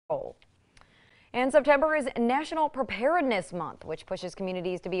And September is National Preparedness Month, which pushes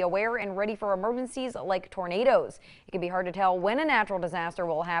communities to be aware and ready for emergencies like tornadoes. It can be hard to tell when a natural disaster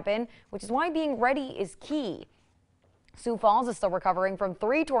will happen, which is why being ready is key. Sioux Falls is still recovering from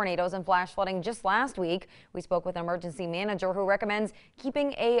 3 tornadoes and flash flooding just last week. We spoke with an emergency manager who recommends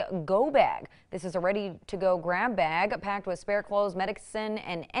keeping a go bag. This is a ready-to-go grab bag packed with spare clothes, medicine,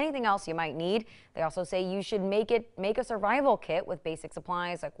 and anything else you might need. They also say you should make a survival kit with basic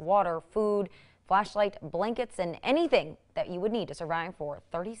supplies like water, food, flashlight, blankets, and anything that you would need to survive for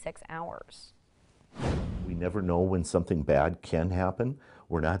 36 hours. We never know when something bad can happen.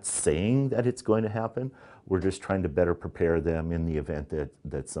 We're not saying that it's going to happen. We're just trying to better prepare them in the event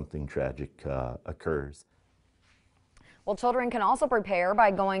that something tragic occurs. Well, children can also prepare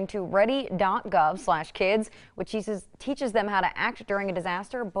by going to ready.gov/kids, which teaches them how to act during a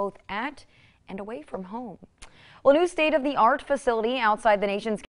disaster both at and away from home. Well, a new state-of-the-art facility outside the nation's